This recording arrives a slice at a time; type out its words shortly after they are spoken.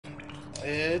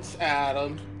It's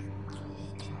Adam.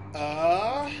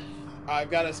 I've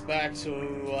got us back to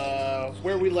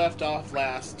where we left off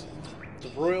last. The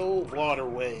Royal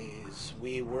Waterways.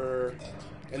 We were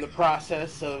in the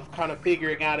process of kind of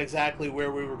figuring out exactly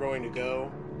where we were going to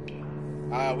go.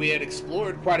 We had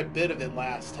explored quite a bit of it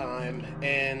last time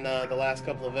in the last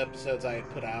couple of episodes I had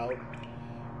put out.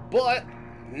 But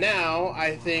now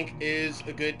I think is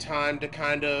a good time to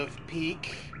kind of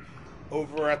peek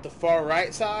over at the far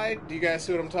right side. Do you guys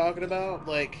see what I'm talking about?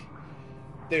 Like,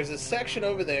 there's a section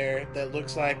over there that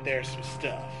looks like there's some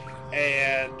stuff.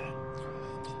 And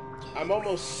I'm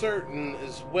almost certain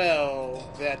as well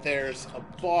that there's a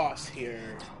boss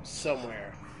here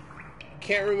somewhere.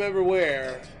 Can't remember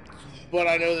where, but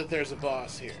I know that there's a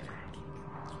boss here.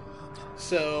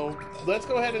 So let's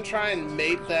go ahead and try and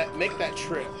make that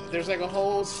trip. There's like a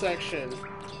whole section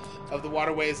of the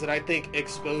waterways that I think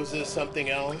exposes something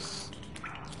else.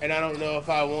 And I don't know if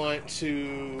I want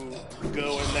to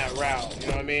go in that route. You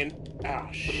know what I mean? Oh,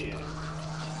 shit.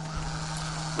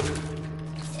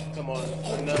 Come on.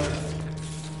 No.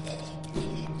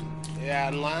 Yeah,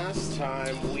 and last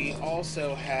time we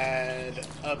also had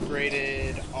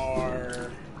upgraded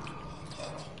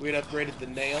the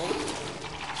nail.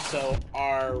 So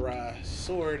our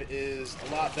sword is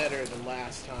a lot better than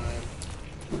last time.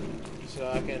 So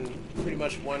I can pretty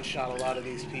much one-shot a lot of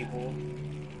these people.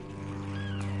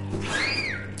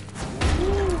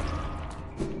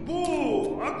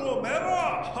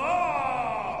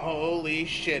 Holy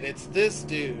shit, it's this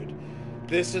dude.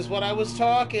 This is what I was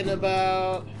talking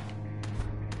about.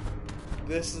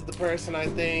 This is the person I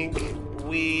think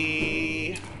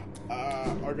we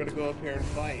are gonna go up here and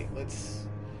fight. Let's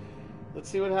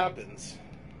see what happens.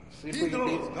 See if we can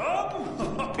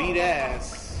beat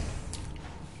ass.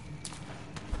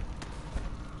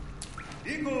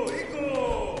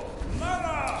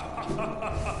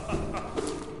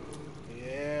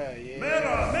 Yeah.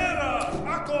 Mera,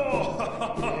 ako.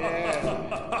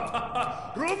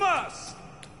 Yeah. Rumas.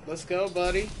 Let's go,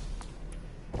 buddy.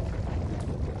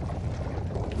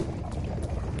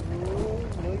 Ooh,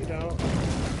 no, you don't.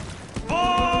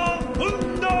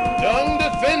 Dung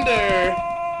Defender.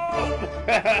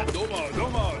 Doma.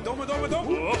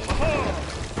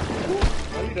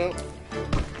 No, you don't.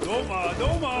 Doma.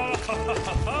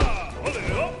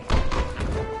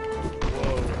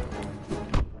 Whoa.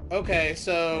 Okay,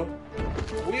 so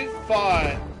we've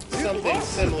fought something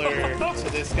similar to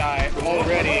this guy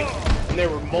already, and there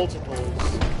were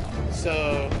multiples.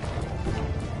 So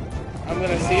I'm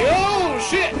gonna see. Oh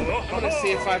shit! I'm gonna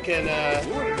see if I can.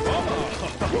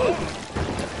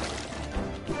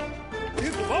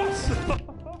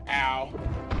 Ow!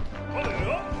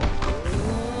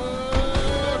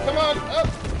 Come on, up!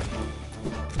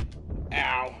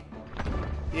 Ow!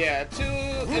 Yeah, to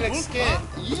an extent,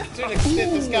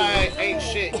 this guy ain't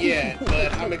shit yet,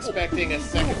 but I'm expecting a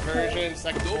second version,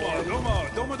 second form.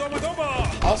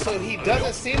 Also, he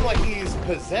doesn't seem like he's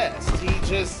possessed. He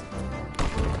just,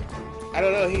 I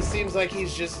don't know, he seems like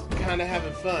he's just kind of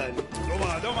having fun.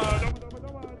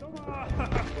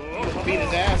 Beat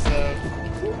his ass though.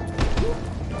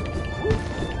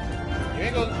 You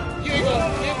ain't gonna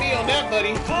get me on that,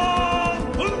 buddy.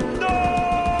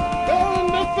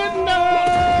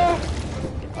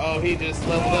 Oh, he just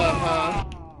leveled up, huh?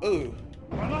 Ooh.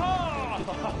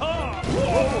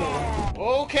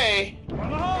 Okay.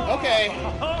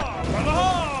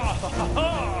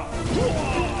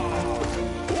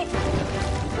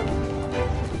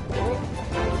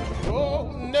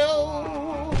 Oh, no.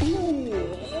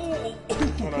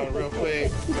 Hold on real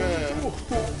quick.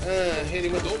 Hit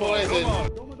him with the poison.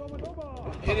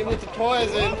 Hit him with the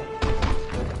poison.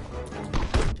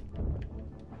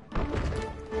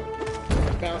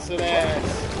 Bounce that ass.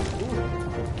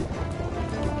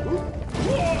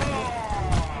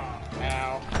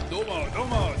 Ow.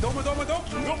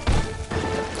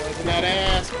 Poison that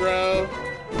ass, bro.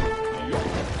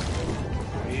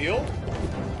 Yo.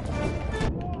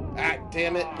 Ah,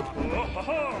 damn it.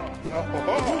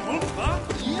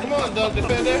 Come on, Dung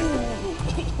Defender.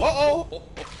 Uh-oh.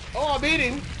 Oh, I beat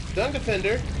him. Dung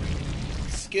Defender.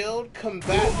 Skilled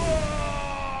combatant.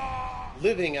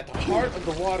 Living at the heart of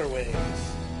the waterways.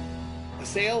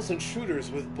 Assails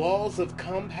intruders with balls of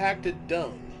compacted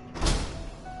dung.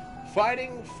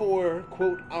 Fighting for,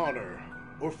 quote, honor,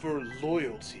 or for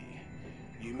loyalty.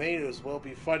 You may as well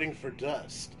be fighting for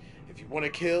dust. If you want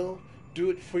to kill,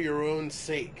 do it for your own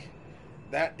sake.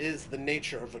 That is the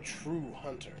nature of a true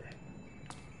hunter.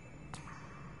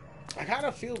 I kind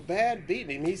of feel bad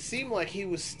beating him. He seemed like he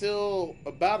was still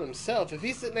about himself. If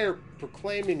he's sitting there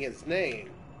proclaiming his name.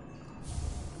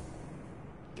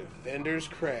 Defender's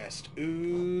Crest.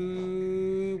 Ooh.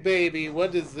 baby,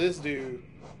 what does this do?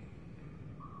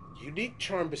 Unique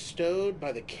charm bestowed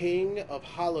by the King of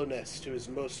Hollowness to his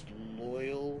most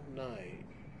loyal knight.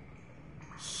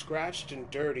 Scratched and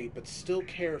dirty, but still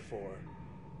cared for.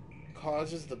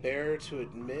 Causes the bearer to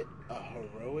emit a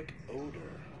heroic odor.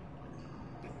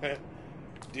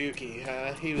 Dookie,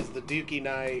 huh? He was the Dookie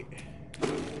Knight.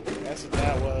 That's what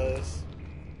that was.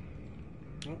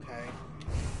 Okay.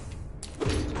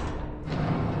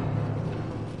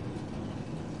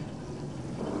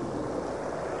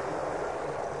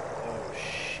 Oh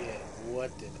shit,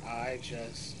 what did I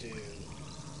just do?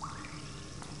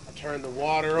 I turned the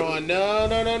water on. No,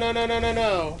 no, no, no, no, no, no,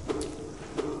 no.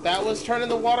 That was turning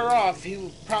the water off.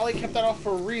 He probably kept that off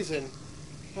for a reason.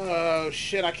 Oh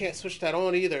shit, I can't switch that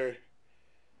on either.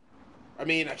 I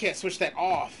mean, I can't switch that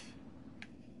off.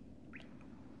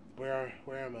 Where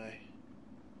am I?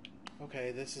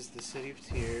 Okay, this is the City of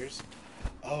Tears.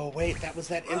 Oh wait, that was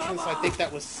that entrance. I think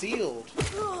that was sealed.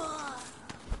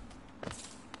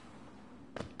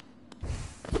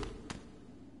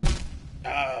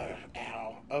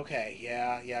 Ow. Okay,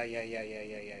 yeah.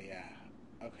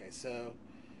 Okay, so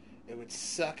it would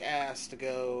suck ass to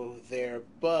go there,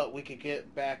 but we could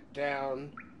get back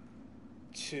down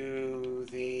to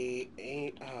the...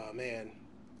 Oh, man.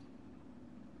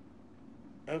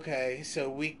 Okay, so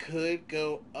we could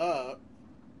go up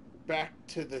back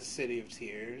to the City of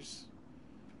Tears.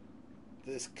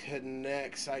 This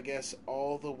connects, I guess,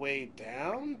 all the way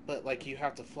down, but, like, you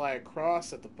have to fly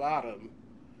across at the bottom.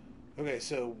 Okay,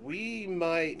 so we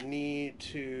might need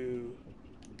to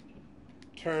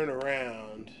turn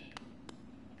around.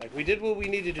 Like, we did what we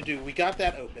needed to do. We got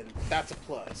that open. That's a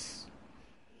plus.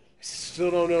 I still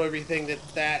don't know everything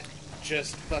that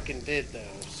just fucking did,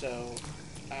 though. So,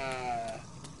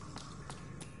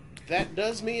 that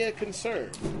does me a concern.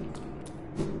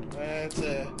 That's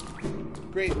a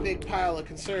great big pile of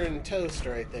concern toast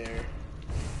right there.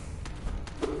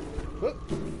 Whoop.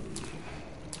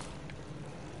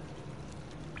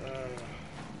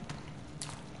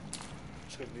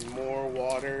 There's going to be more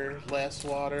water, less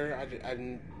water. I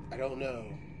don't know.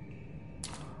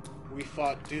 We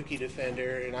fought Dookie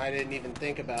Defender, and I didn't even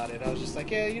think about it. I was just like,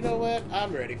 yeah, you know what?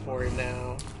 I'm ready for him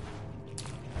now.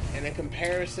 And in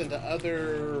comparison to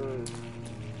other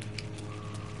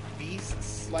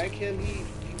beasts like him, he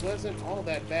wasn't all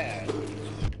that bad.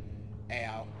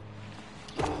 Ow.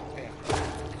 Let's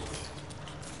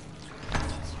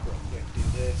real quick do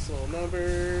this little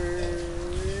number.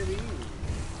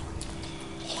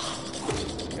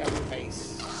 Got my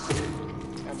face.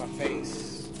 Got my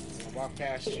face. I'll walk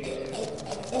past you.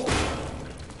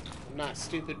 I'm not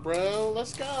stupid, bro.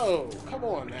 Let's go. Come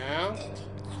on now.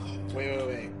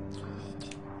 Wait.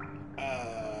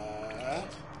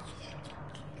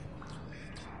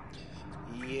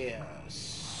 Yeah.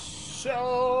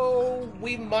 So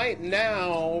we might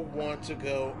now want to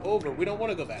go over. We don't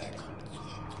want to go back.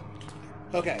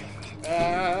 Okay.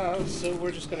 So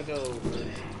we're just gonna go over.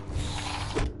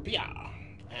 Yeah. Ow.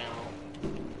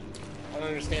 I don't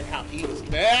understand how he was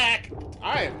back.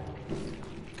 I am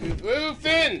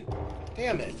goofing.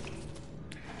 Damn it.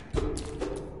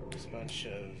 There's a bunch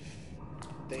of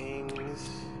things.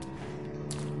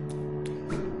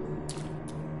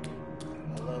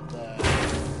 I love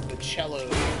the cello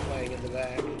playing in the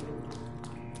back.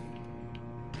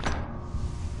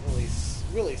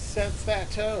 Really sets that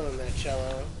tone, that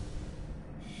cello.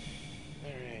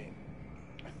 Alright.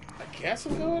 I guess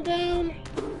I'm going down?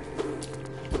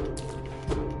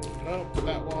 Nope,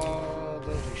 that wall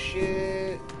doesn't do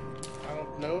shit. I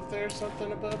don't know if there's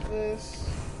something above this.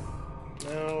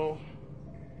 No.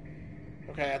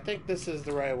 Okay, I think this is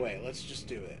the right way. Let's just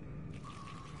do it.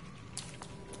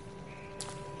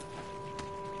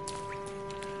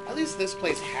 At least this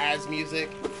place has music.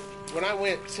 When I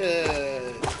went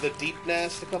to the Deep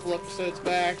Nest a couple episodes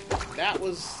back, that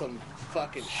was some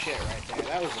fucking shit right there.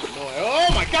 That was annoying. Oh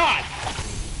my god!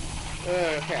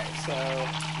 Okay, so...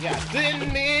 yeah,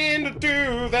 didn't mean to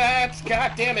do that!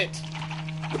 God damn it!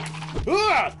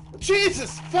 Ugh!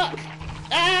 Jesus! Fuck!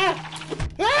 Ah!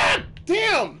 Ah!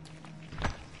 Damn!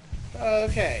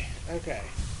 Okay.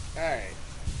 Alright.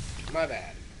 My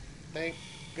bad. Thank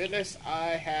goodness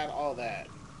I had all that.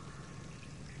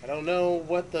 I don't know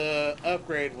what the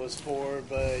upgrade was for,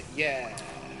 but yeah.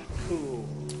 Cool.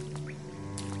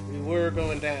 We were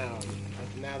going down,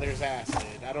 but now there's acid.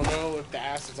 I don't know if the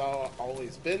acid's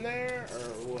always been there, or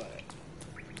what.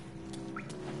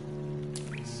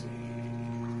 Let's see.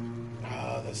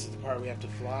 Oh, this is the part we have to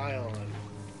fly on.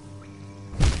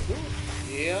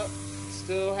 Yep.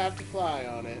 Still have to fly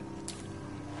on it.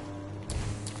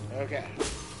 Okay.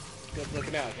 Good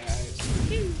looking out, guys.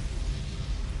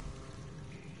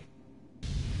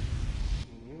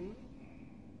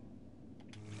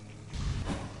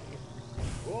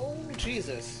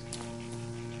 Jesus.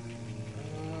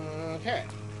 Okay.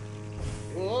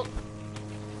 Oh.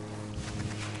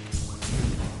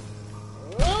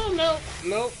 Oh, no.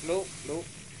 Nope, nope, nope.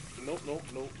 Nope, nope,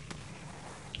 nope.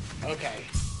 Okay.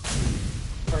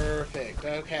 Perfect.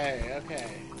 Okay,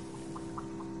 okay.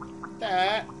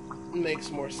 That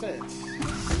makes more sense.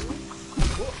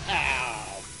 Oh,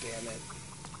 ow, damn it.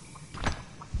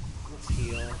 Let's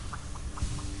heal.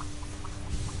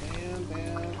 Bam,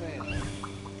 bam, bam.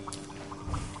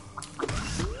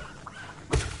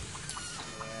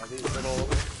 Yeah, these little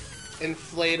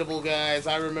inflatable guys,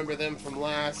 I remember them from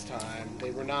last time.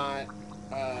 They were not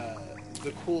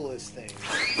the coolest thing.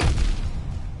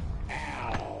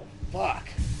 Ow, fuck.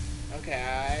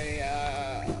 Okay,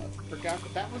 I forgot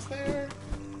that was there.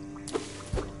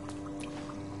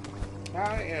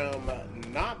 I am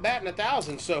not batting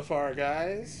 1,000 so far,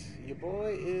 guys. Your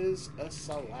boy is a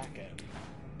salaka.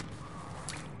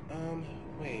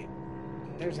 Wait.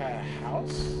 There's a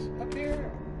house up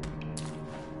here?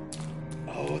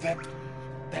 Oh, that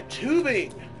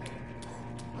tubing!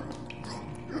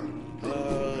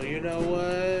 You know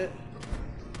what?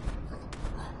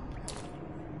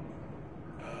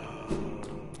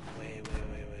 Wait.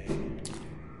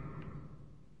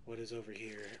 What is over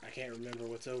here? I can't remember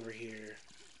what's over here.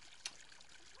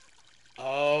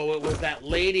 Oh, it was that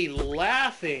lady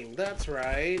laughing. That's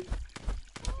right.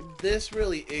 This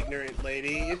really ignorant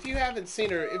lady. If you haven't seen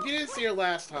her, if you didn't see her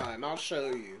last time, I'll show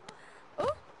you.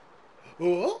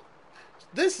 Oh?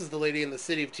 This is the lady in the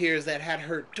City of Tears that had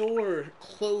her door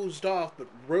closed off, but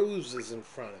roses in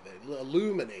front of it,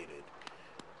 illuminated.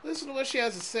 Listen to what she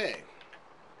has to say.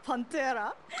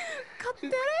 Pantera?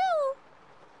 Cattereo!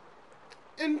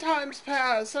 In times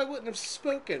past, I wouldn't have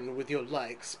spoken with your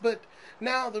likes, but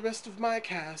now the rest of my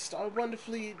cast are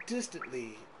wonderfully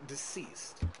distantly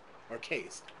deceased, or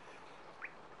cased.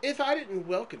 If I didn't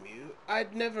welcome you,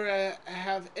 I'd never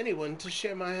have anyone to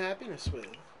share my happiness with.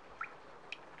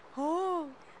 Oh,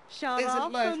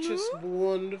 Isn't life just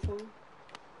wonderful?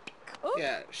 Oh.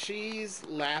 Yeah, she's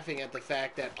laughing at the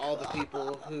fact that all the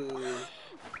people who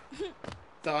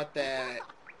thought that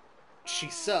she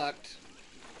sucked,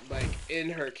 like in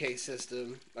her case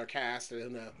system, or cast, I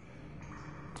don't know,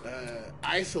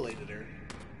 isolated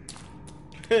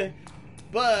her.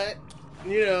 But,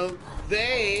 you know,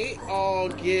 they all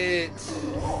get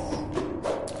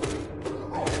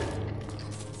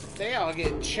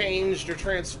changed or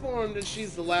transformed, and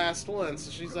she's the last one.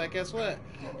 So she's like, guess what?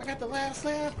 I got the last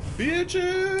laugh,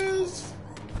 bitches!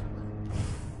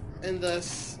 And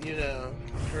thus, you know,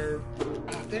 her...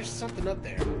 Oh, there's something up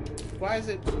there. Why is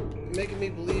it making me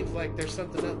believe like there's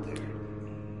something up there?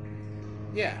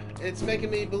 Yeah, it's making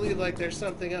me believe like there's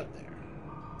something up there.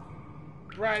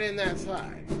 Right in that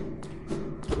side.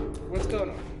 What's going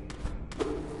on?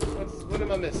 What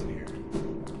am I missing here?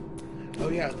 Oh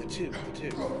yeah, the tube.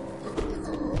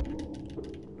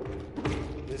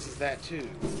 This is that tube.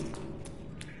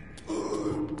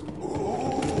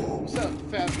 What's up,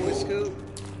 fat boy Scoop?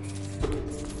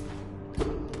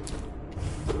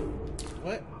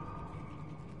 What?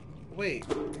 Wait.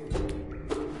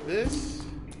 This?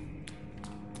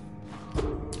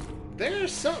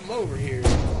 There's something over here.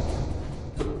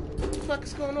 What the fuck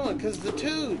is going on? Because the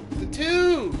tube!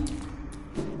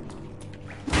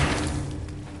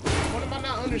 What am I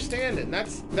not understanding?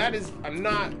 I'm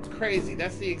not crazy.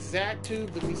 That's the exact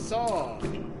tube that we saw.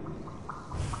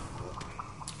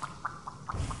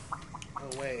 Oh,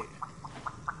 wait.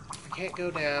 I can't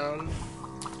go down.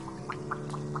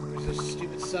 There's this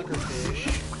stupid sucker fish.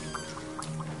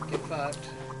 Get fucked.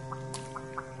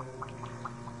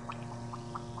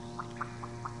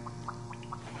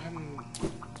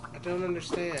 I don't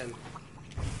understand.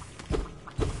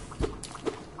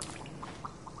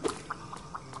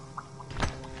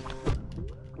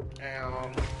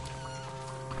 Ow.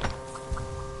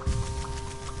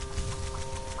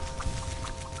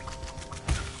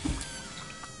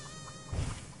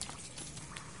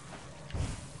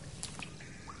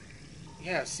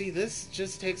 Yeah, see, this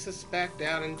just takes us back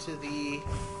down into the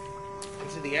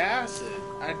acid.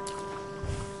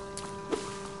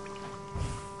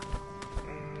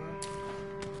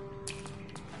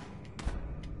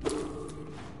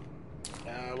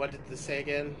 What did this say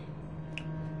again?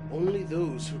 Only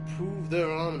those who prove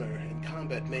their honor in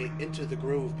combat may enter the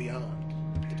grove beyond.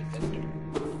 The defender.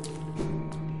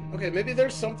 Okay, maybe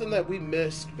there's something that we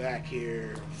missed back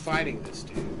here fighting this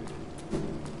dude.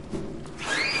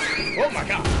 Oh my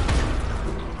god!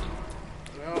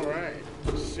 Alright.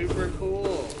 Super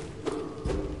cool.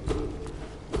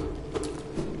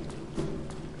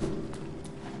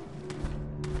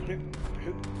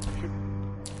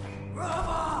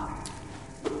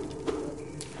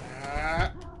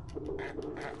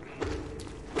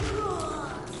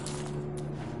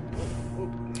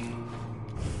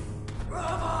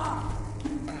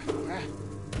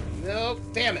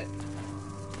 Damn it!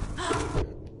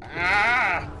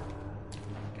 Ah!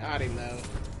 Got him, though.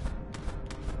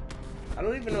 I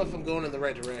don't even know if I'm going in the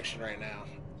right direction right now.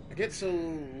 I get so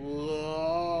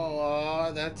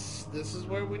low. This is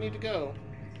where we need to go.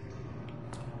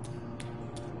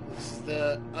 This is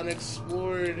the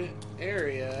unexplored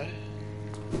area.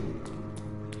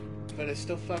 But it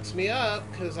still fucks me up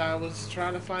because I was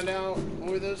trying to find out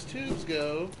where those tubes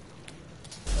go.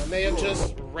 I may have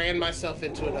just ran myself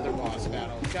into another boss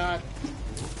battle. God.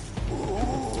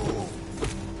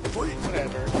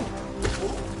 Whatever.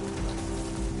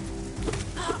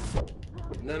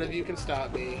 None of you can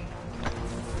stop me.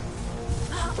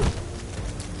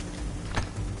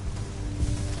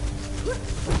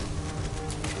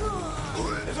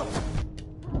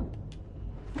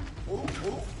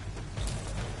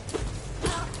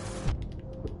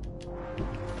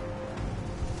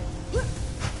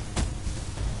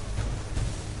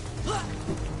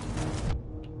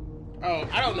 Oh,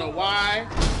 I don't know why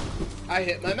I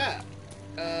hit my map.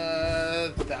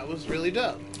 That was really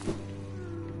dumb.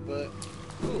 But,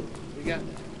 cool, we got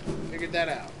that. Figured that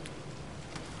out.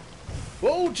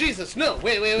 Whoa, Jesus, no!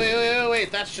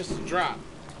 Wait, that's just a drop.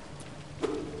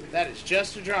 That is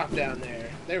just a drop down there.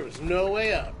 There was no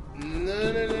way up.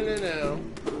 No.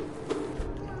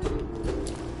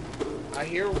 I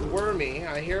hear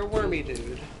Wormy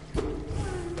dude.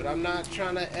 But I'm not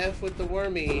trying to F with the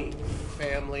Wormy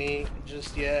family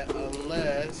just yet,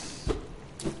 unless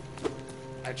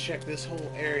I check this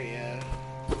whole area.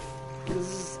 This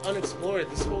is unexplored.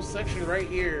 This whole section right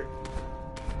here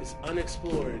is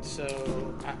unexplored, so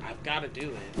I've got to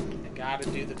do it. I got to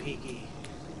do the peeky.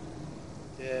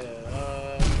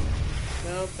 Yeah,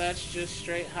 nope, that's just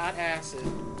straight hot acid.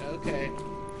 Okay.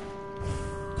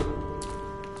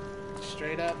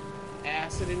 Straight up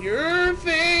acid in your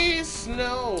face!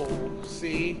 No!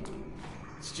 See?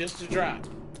 It's just a drop.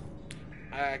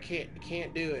 I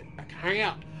can't do it. I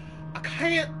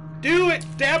can't do it,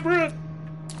 Deborah!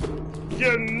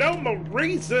 You know my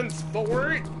reasons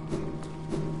for it!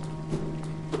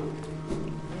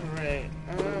 Alright,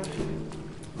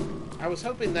 I was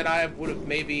hoping that I would have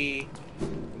maybe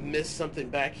missed something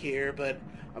back here, but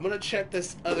I'm gonna check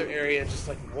this other area just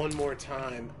like one more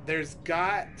time. There's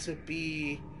got to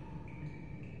be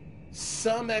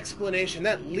some explanation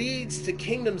that leads to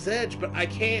Kingdom's Edge, but I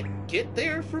can't get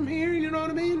there from here, you know what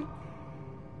I mean?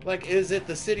 Like, is it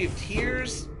the City of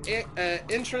Tears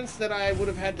entrance that I would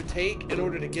have had to take in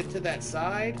order to get to that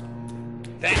side?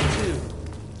 That tube.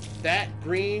 That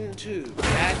green tube.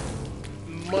 That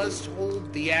must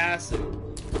hold the acid.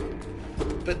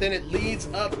 But then it leads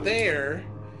up there,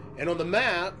 and on the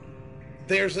map,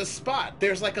 there's a spot.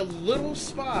 There's like a little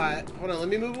spot. Hold on, let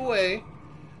me move away.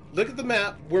 Look at the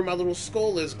map where my little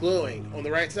skull is glowing. On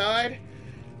the right side,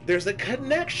 there's a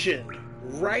connection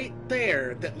right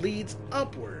there that leads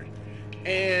upward.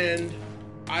 And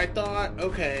I thought,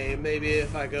 okay, maybe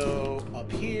if I go up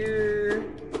here,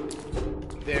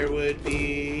 there would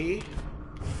be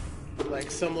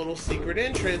like some little secret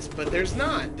entrance, but there's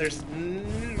not. There's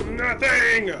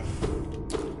nothing!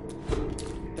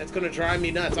 That's gonna drive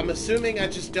me nuts. I'm assuming I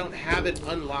just don't have it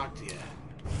unlocked yet.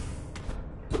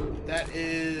 That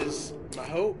is my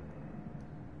hope.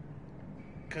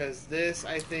 Because this,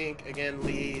 I think, again,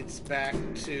 leads back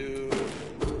to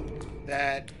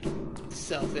that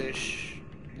selfish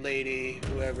lady,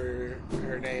 whoever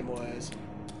her name was.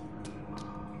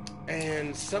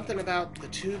 And something about the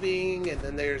tubing, and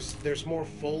then there's more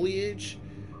foliage.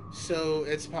 So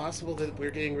it's possible that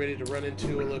we're getting ready to run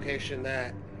into a location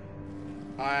that's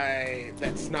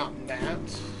not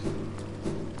mapped.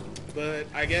 But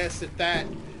I guess if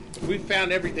we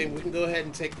found everything, we can go ahead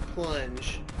and take the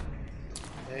plunge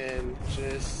and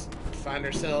just find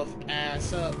ourselves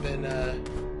ass up in a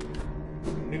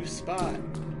new spot.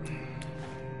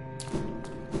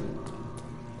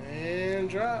 And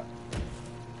drop.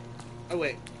 Oh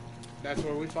wait, that's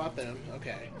where we fought them.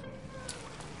 Okay.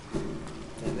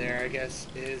 And there, I guess,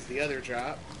 is the other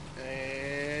drop.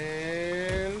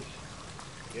 And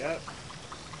yep.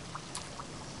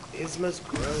 Isma's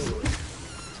Grove.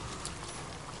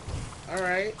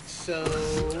 Alright, so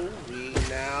we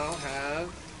now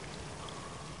have,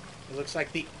 it looks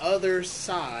like the other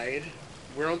side.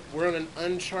 We're on an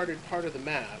uncharted part of the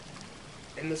map.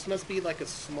 And this must be like a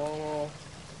small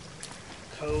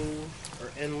cove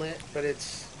or inlet, but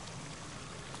it's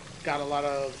got a lot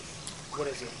of, what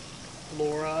is it,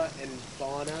 flora and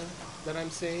fauna that I'm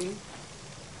seeing.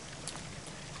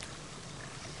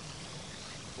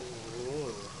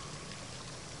 Ooh.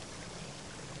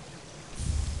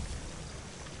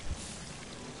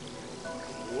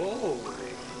 Whoa.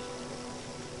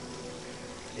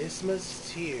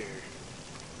 Isma's tear.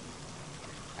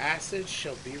 Acid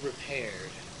shall be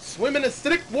repaired. Swim in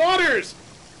acidic waters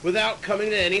without coming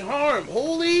to any harm.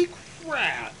 Holy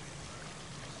crap.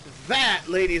 That,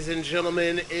 ladies and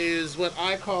gentlemen, is what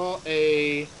I call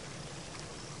a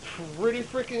pretty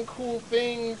freaking cool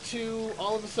thing to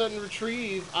all of a sudden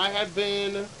retrieve. I had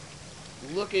been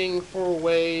looking for a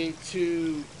way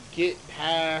to get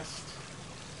past,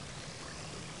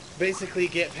 basically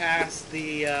get past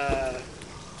the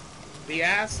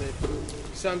acid.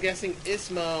 So I'm guessing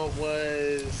Isma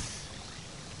was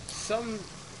some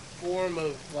form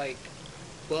of like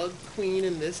bug queen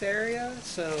in this area.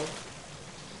 So,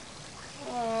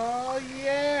 oh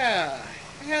yeah,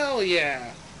 hell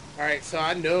yeah. All right, so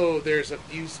I know there's a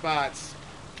few spots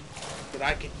that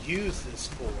I could use this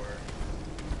for.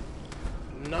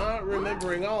 Not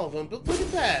remembering all of them, but look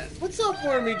at that. What's up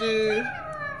for me, dude?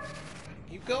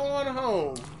 You go on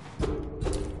home.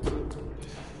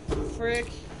 Frick,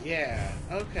 yeah,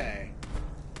 okay.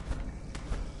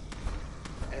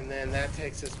 And then that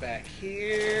takes us back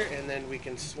here, and then we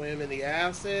can swim in the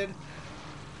acid.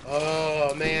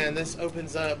 Oh man, this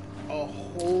opens up a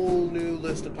whole new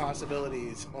list of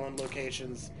possibilities on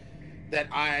locations that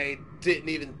I didn't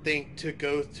even think to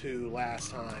go to last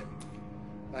time.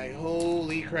 Like,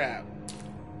 holy crap.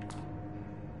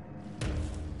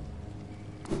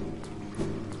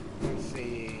 Let's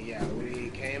see, yeah,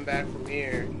 we came back from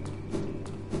here.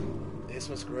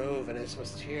 Isma's Grove and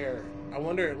Isma's Tier. I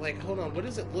wonder, like, hold on, what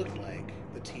does it look like,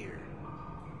 the tier?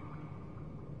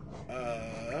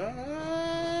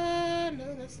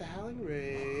 No, that's the Howling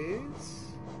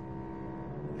Rays.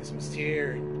 Isma's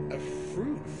Tier. A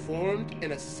fruit formed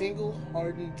in a single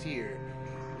hardened tear.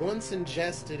 Once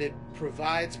ingested, it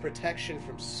provides protection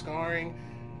from scarring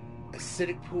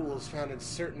acidic pools found in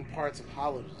certain parts of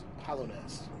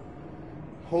Hollownest.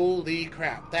 Holy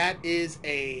crap, that is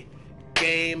a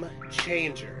game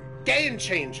changer. Game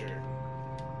changer!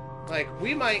 Like,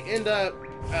 we might end up,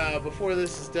 before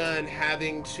this is done,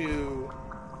 having to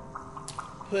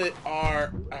put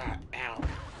our,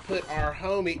 put our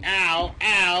homie,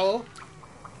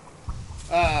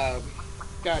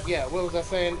 God, yeah, what was I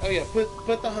saying? Oh yeah,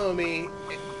 put the homie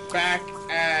back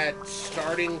at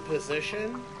starting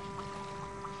position,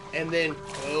 and then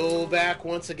go back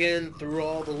once again through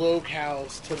all the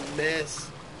locales to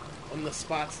miss on the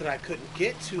spots that I couldn't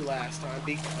get to last time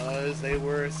because they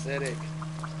were acidic.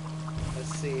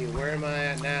 Let's see, where am I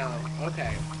at now?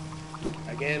 Okay.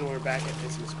 Again, we're back at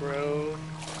Isma's Grove.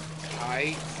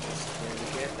 Tight. Just where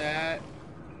we get that.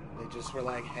 They just were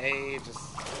like, hey, just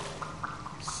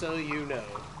so you know.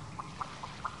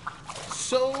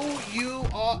 So you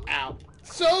are out.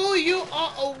 So you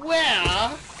are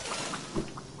aware.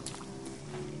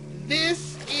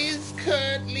 This is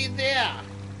currently there.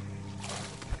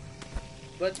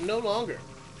 But no longer.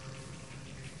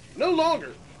 No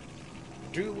longer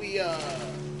do we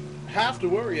have to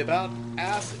worry about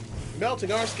acid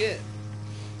melting our skin.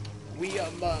 We're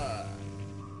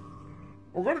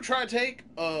going to try and take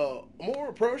more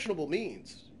approachable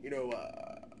means. You know,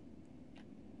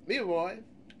 me and boy,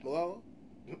 Malala.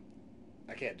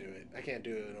 I can't do it. I can't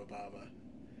do it in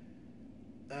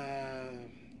Obama.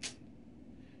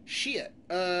 Shit.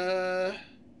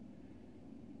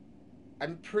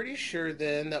 I'm pretty sure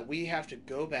then that we have to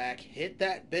go back, hit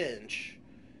that bench,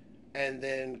 and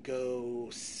then go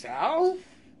south?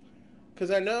 Because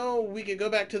I know we could go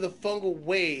back to the fungal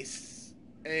waste,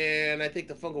 and I think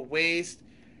the fungal waste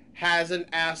has an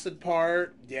acid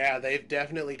part. Yeah, they've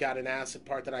definitely got an acid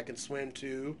part that I can swim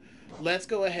to. Let's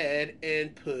go ahead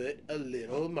and put a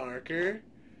little marker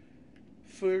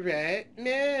for right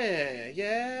man.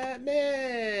 Yeah,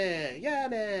 man. Yeah,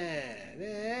 man.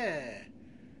 Yeah.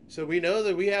 So we know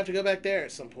that we have to go back there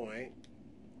at some point.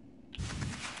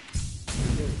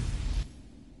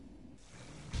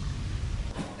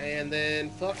 And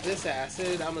then, fuck this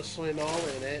acid. I'm gonna swim all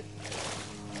in it.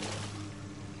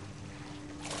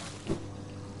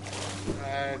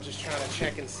 Just trying to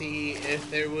check and see if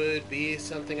there would be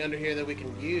something under here that we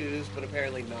can use, but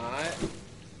apparently not.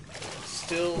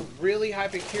 Still really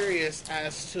hyper curious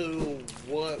as to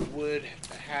what would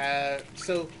have...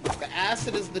 So, the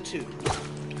acid is the tubes,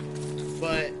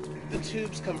 but the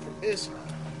tubes come from Isma,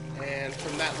 and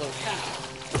from that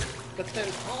locale. But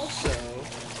then also,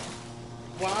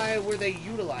 why were they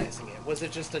utilizing it? Was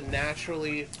it just a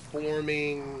naturally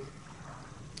forming...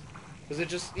 Was it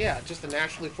just, yeah, just a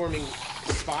naturally forming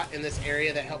spot in this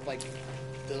area that helped, like,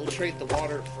 filtrate the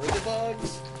water for the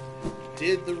bugs?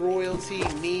 Did the royalty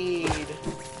need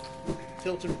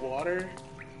filtered water?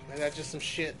 Is that just some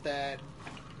shit that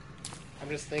I'm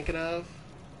just thinking of?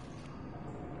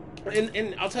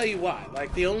 And I'll tell you why.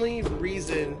 Like, the only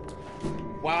reason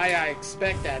why I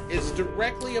expect that is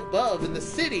directly above in the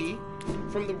city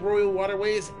from the Royal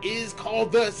Waterways is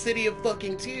called the City of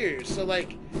fucking Tears. So,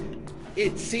 like,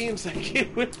 it seems like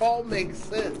it would all make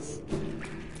sense.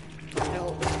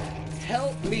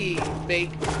 Help me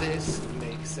make this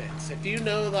make sense. If you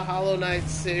know the Hollow Knight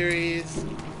series,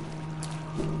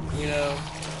 you know,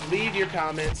 leave your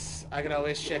comments. I can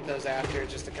always check those after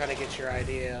just to kind of get your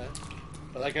idea.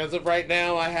 But like as of right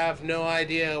now, I have no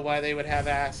idea why they would have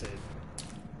acid.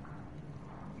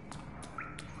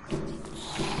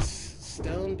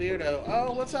 Stone Beardo.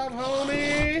 Oh, what's up,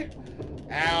 homie?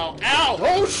 Ow. Ow!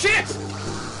 Oh shit!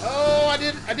 Oh, I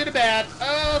did it bad.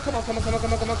 Oh, come on,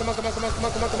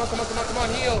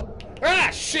 heal. Ah,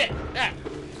 shit! Ah.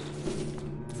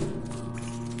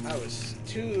 I was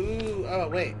too... Oh,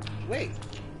 wait.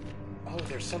 Oh,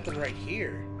 there's something right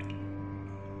here.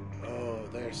 Oh,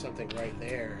 there's something right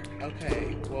there.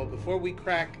 Okay, well, before we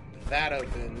crack that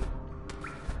open,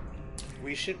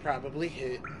 we should probably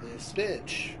hit this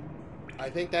bitch. I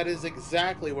think that is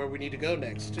exactly where we need to go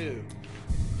next, too.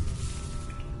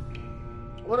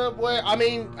 What up, boy? I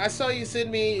mean, I saw you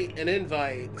send me an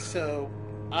invite, so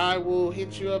I will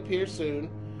hit you up here soon.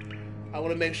 I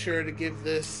want to make sure to give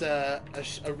this a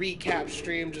recap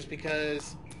stream just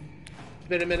because it's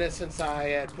been a minute since I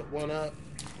had put one up.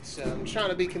 So I'm trying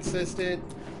to be consistent.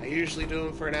 I usually do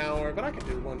them for an hour, but I can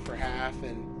do one for half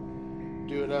and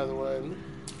do another one.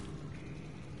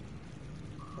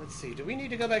 Let's see. Do we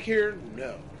need to go back here?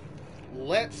 No.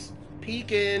 Let's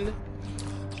peek in.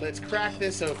 Let's crack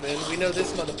this open. We know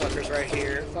this motherfucker's right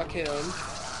here. Fuck him.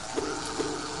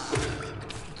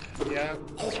 Yeah,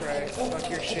 that's right. Fuck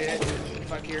your shit.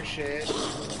 Fuck your shit.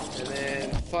 And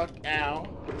then fuck ow.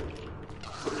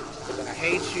 And then I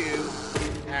hate you.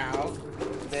 Ow.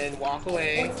 And then walk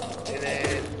away. And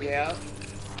then, yeah.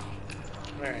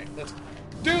 Alright, let's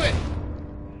do it!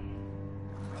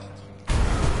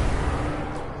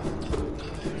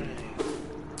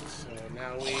 So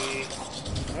now we're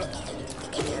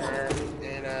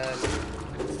in an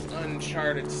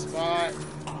uncharted spot.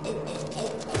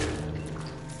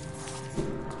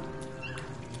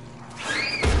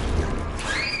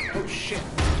 Oh shit.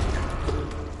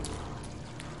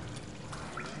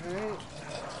 Alright.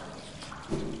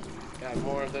 Got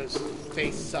more of those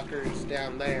face suckers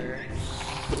down there.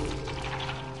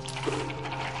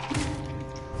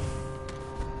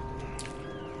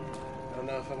 I don't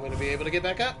know if I'm going to be able to get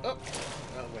back up. Oh,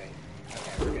 wait.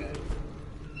 Okay, we're good.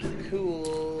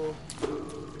 Cool.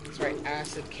 That's right,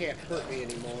 acid can't hurt me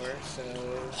anymore, so...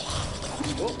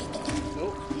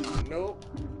 Oh, nope.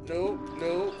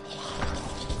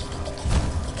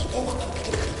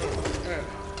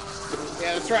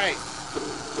 Yeah, that's right.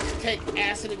 Take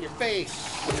acid in your face.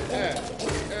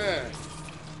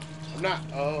 I'm not...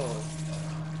 Oh.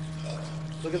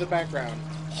 Look at the background.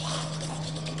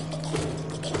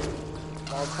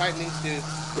 While I'm fighting these dudes,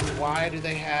 why do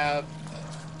they have...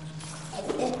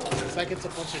 It's like it's a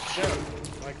bunch of junk.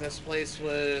 Like this place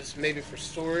was maybe for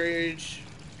storage,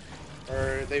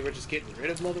 or they were just getting rid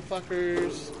of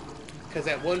motherfuckers. Because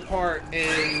at one part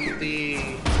in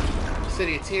the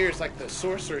City of Tears, like the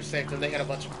sorcerer section, they had a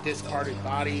bunch of discarded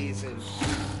bodies and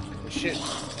shit.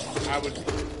 I wouldn't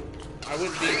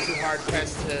be too hard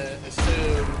pressed to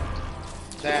assume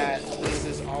that this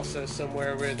is also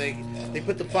somewhere where they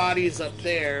put the bodies up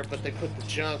there, but they put the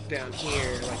junk down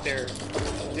here, like their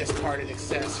discarded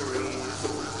accessories.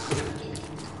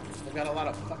 They've got a lot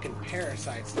of fucking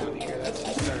parasites down here, that's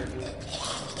for certain.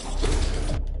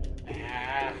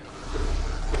 Ah.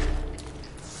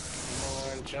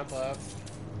 Come on, jump up.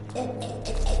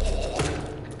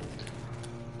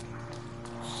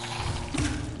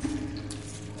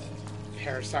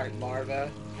 Parasite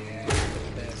larva. Yeah, look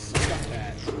at this. Fuck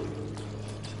that.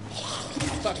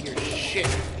 Fuck your shit.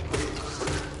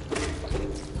 Fuck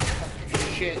your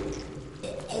shit.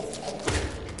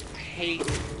 I hate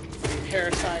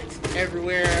parasites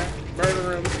everywhere.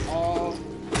 Murder them all.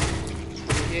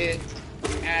 Get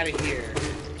out of here.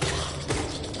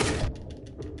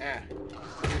 Ah.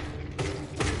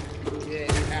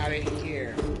 Get out of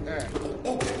here.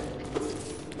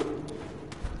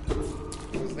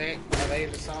 Are they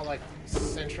just all like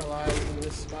centralized in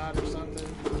this spot or something?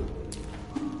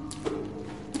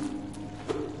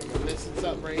 Am I missing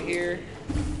something right here?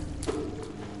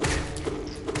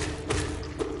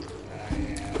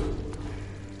 Yeah.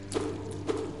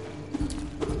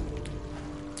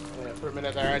 For a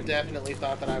minute there, I definitely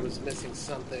thought that I was missing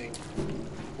something.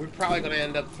 We're probably going to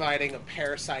end up fighting a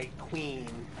parasite queen.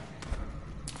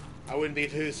 I wouldn't be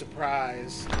too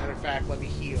surprised. Matter of fact, let me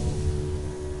heal.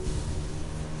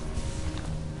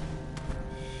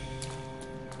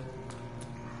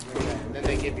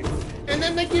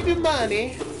 they give you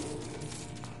money.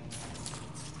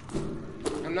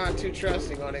 I'm not too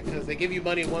trusting on it because they give you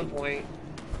money at one point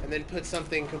and then put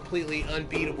something completely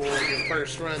unbeatable in your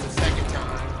first run the second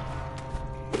time.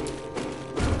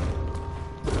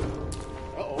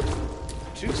 Uh-oh.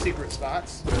 2 secret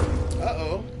spots.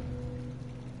 Uh-oh.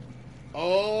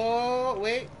 Oh,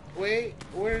 wait.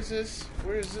 Where's this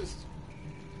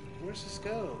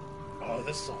go? Oh,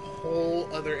 this is a whole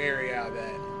other area, I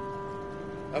bet.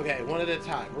 Okay, one at a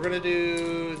time. We're gonna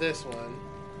do this one.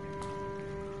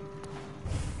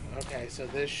 Okay, so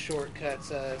this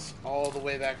shortcuts us all the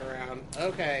way back around.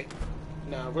 Okay.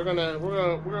 No, we're gonna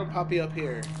pop you up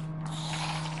here.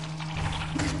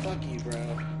 Fuck you, bro.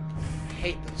 I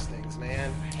hate those things,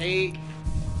 man.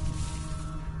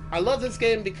 I love this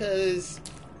game because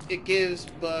it gives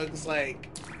bugs like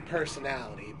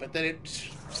personality, but then it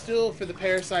still, for the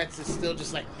parasites, it's still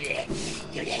just like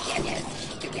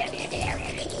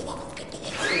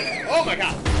oh my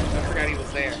god! I forgot he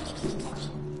was there.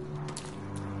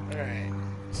 Alright,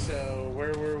 so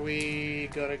where were we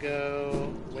gonna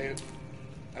go? Wait,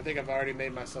 I think I've already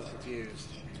made myself confused.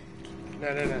 No.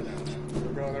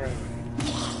 We're going the right way.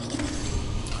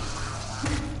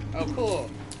 Oh, cool.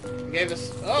 It gave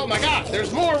us... Oh my god,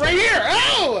 there's more right here!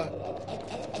 Oh!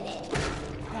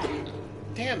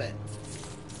 Damn it.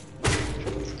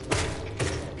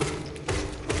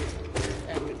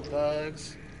 Epic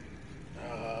bugs.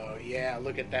 Oh, yeah,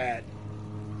 look at that.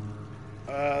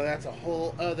 That's a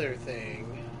whole other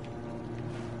thing.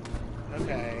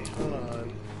 Okay,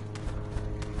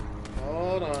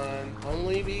 hold on.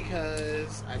 Only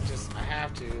because I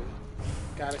have to.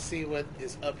 Gotta see what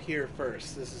is up here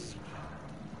first. This is...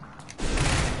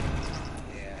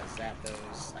 Yeah, zap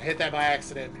those. I hit that by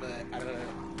accident, but I don't know.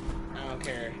 I don't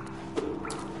care.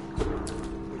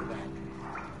 Look at that.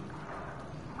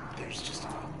 There's just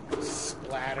a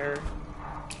splatter.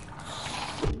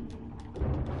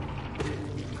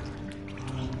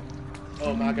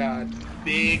 Oh my god.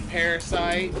 Big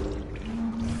parasite.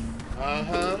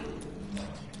 Uh-huh.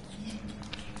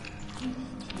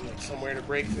 Like somewhere to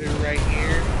break through right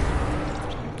here.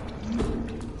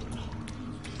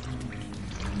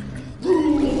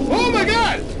 Oh my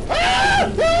god!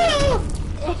 Ah!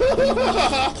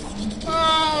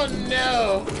 Ah! Oh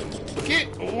no! Get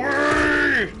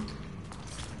away!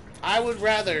 I would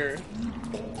rather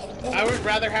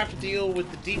have to deal with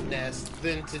the deep nest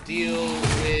than to deal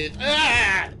with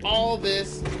all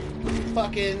this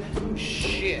fucking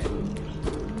shit.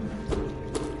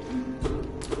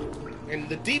 And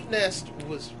the deep nest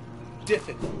was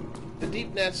difficult. The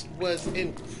deep nest was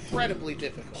incredibly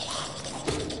difficult.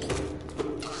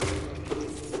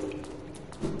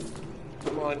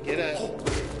 Come on, get up.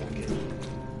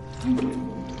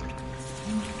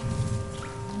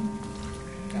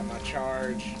 Got my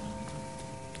charge.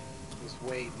 Just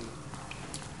waiting.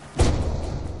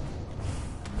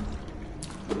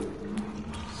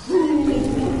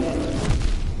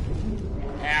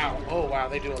 Ow. Oh, wow,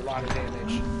 they do a lot of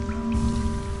damage.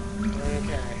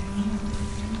 Okay.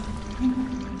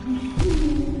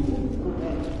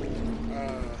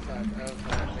 Oh, fuck.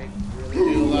 They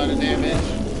really do a lot of damage.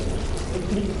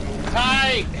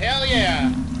 Tight! Hell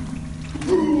yeah!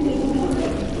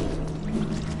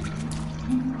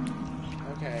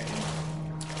 Okay.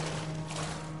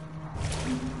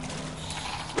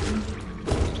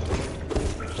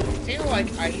 I feel like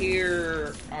I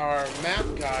hear our map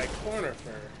guy,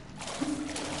 Cornifer.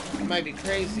 I might be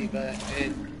crazy, but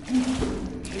he's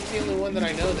the only one that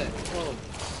I know that clones.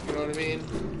 You know what I mean?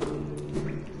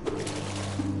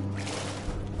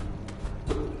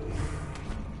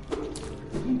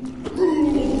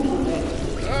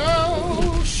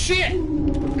 Oh, shit!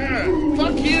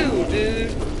 Fuck you,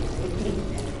 dude!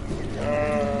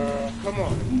 Come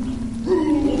on.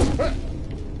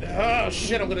 Oh,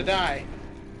 shit, I'm gonna die.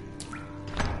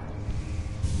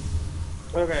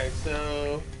 Okay,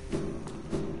 so...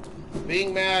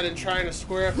 being mad and trying to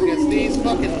square up against these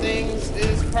fucking things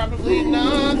is probably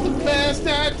not the best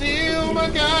idea. Oh my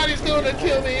god, he's gonna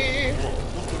kill me!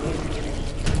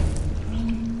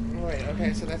 Wait,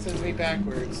 okay, so that sends me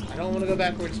backwards. I don't want to go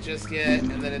backwards just yet,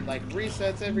 and then it, like,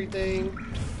 resets everything.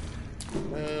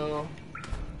 No.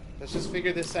 Let's just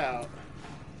figure this out.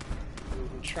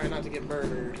 And try not to get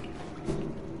murdered.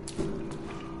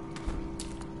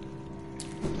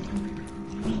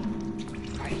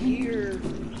 I hear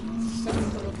some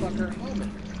motherfucker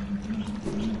humming.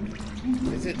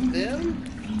 Is it them?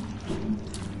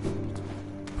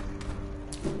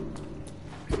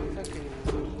 Fucking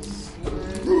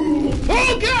slime.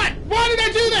 Oh god! Why did I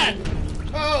do that?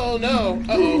 Oh no.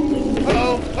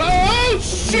 Uh-oh. Oh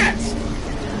shit!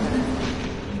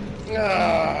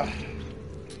 Ah.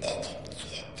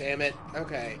 Damn it.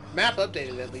 Okay. Map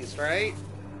updated at least, right?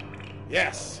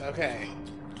 Yes. Okay.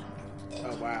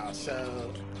 Oh, wow.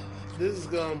 So, this is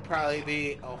going to probably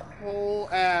be a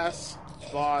whole-ass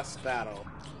boss battle.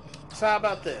 So, how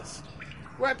about this?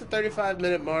 We're at the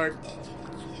 35-minute mark.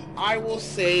 I will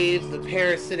save the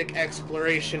parasitic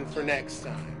exploration for next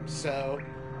time. So,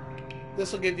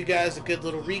 this will give you guys a good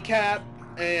little recap,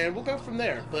 and we'll go from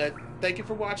there. But thank you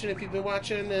for watching if you've been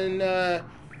watching. And,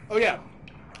 oh yeah,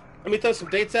 let me throw some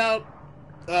dates out.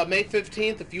 May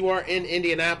 15th, if you are in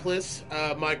Indianapolis,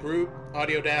 my group,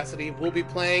 Audiodacity, will be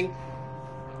playing.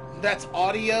 That's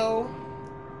Audiodacity.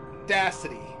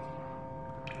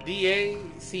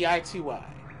 D-A-C-I-T-Y.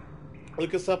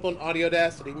 Look us up on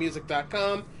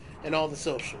AudiodacityMusic.com and all the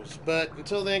socials. But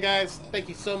until then, guys, thank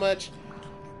you so much.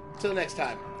 Till next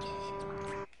time.